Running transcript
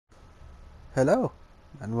Hello,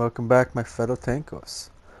 and welcome back, my fellow tankers.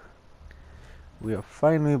 We are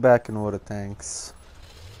finally back in water tanks.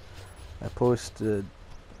 I posted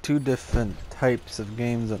two different types of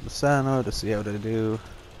games on the channel to see how they do.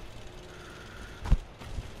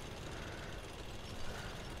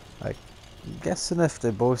 I'm guessing if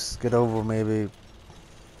they both get over maybe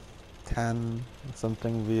 10 or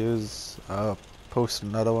something views, I'll post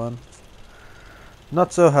another one.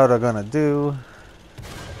 Not sure how they're gonna do.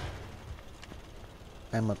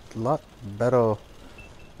 I'm a lot better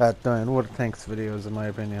at doing water tanks videos in my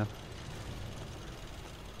opinion.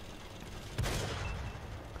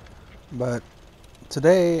 But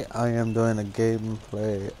today I am doing a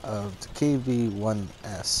gameplay of the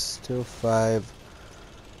KV-1S Tier 5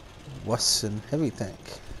 Western Heavy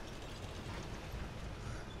Tank.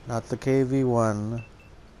 Not the KV-1,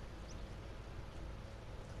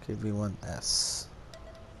 KV-1S.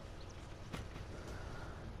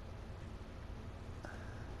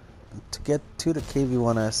 To get to the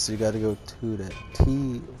KV-1S, you gotta go to the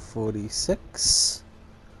T46,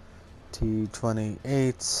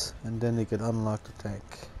 T28, and then you can unlock the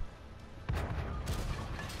tank.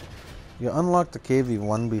 You unlock the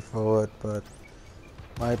KV-1 before it, but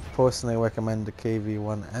I personally recommend the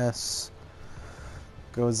KV-1S.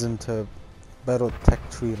 Goes into better tech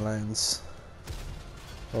tree lines.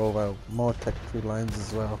 Oh well, more tech tree lines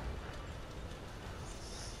as well.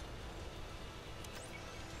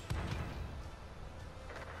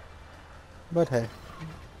 But hey,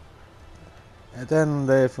 at the end of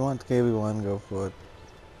the day, if you want KV-1, go for it.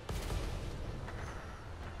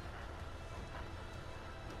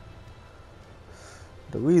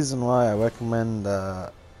 The reason why I recommend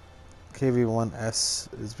KV-1S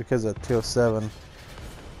is because at Tier 7,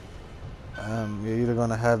 you're either going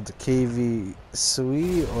to have the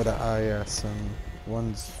KV-3 or the IS, and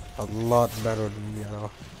one's a lot better than the other.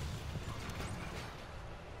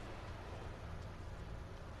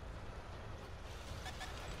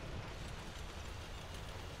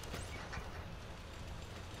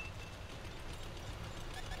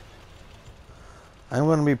 I'm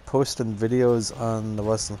going to be posting videos on the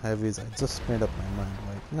Western Heavies. I just made up my mind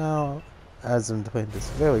right now as I'm doing this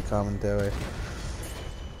very commentary.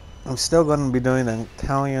 I'm still going to be doing an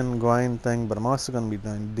Italian grind thing, but I'm also going to be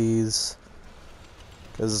doing these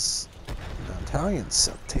because the Italians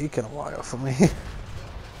have taken a while for me.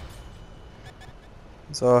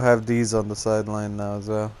 So I'll have these on the sideline now as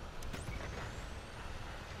well.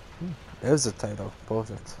 There's the title,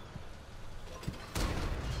 perfect.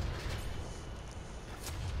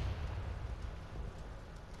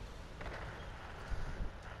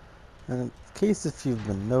 And in case if you've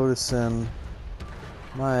been noticing,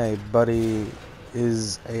 my buddy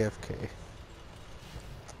is AFK.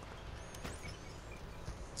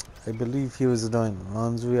 I believe he was doing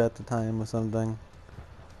laundry at the time or something.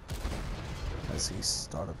 As he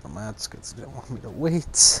started the match because he didn't want me to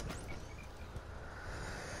wait.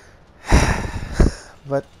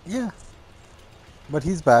 But yeah. But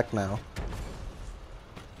he's back now.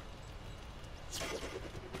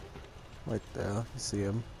 Right there, you see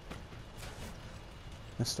him.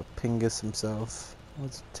 Mr. Pingus himself.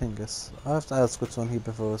 What's Tingus? I have to ask which one he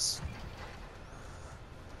prefers.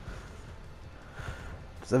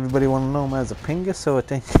 Does everybody want to know him as a Pingus or a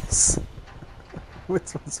Tingus?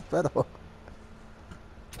 Which one's better?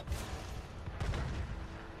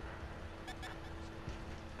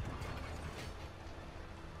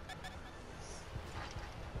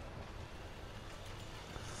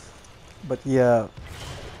 But yeah,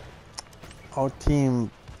 our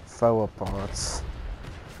team fell apart.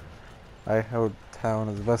 I held town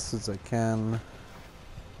as best as I can.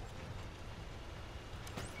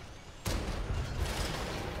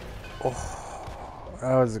 Oh,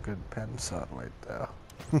 that was a good pen shot right there.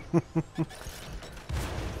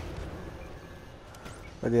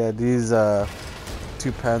 But yeah, these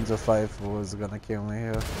two Panzer 5-4s are gonna kill me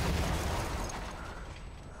here.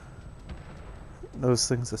 Those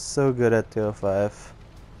things are so good at Tier 5.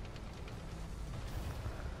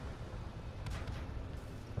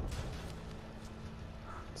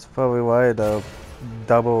 It's probably why they'll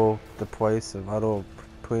double the price of other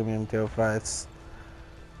premium Tier 5s.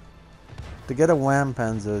 To get a Wham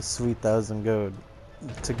Panzer is 3,000 gold.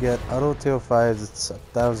 To get other Tier 5s it's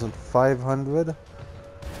 1,500 or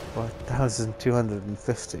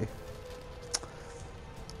 1,250.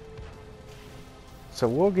 So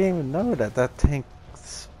Wargaming know that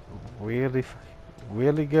tank's really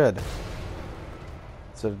good.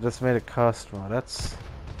 So they just made it cost more. That's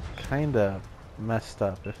kinda messed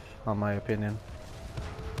up, in my opinion.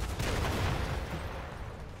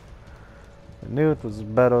 knew it was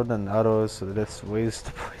better than others, so this raised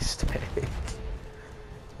the price tag.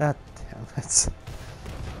 God damn it.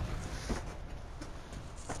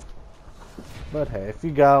 But hey, if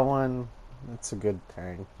you got one, it's a good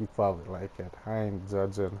tank. You probably like it. I ain't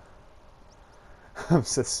judging. I'm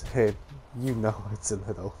just saying, you know it's a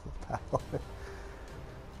little overpowered.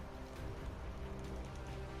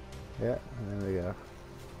 Yeah, there we go.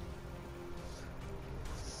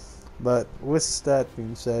 But with that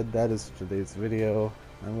being said, that is today's video.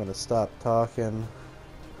 I'm gonna stop talking.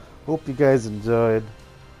 Hope you guys enjoyed.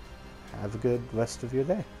 Have a good rest of your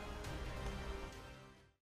day.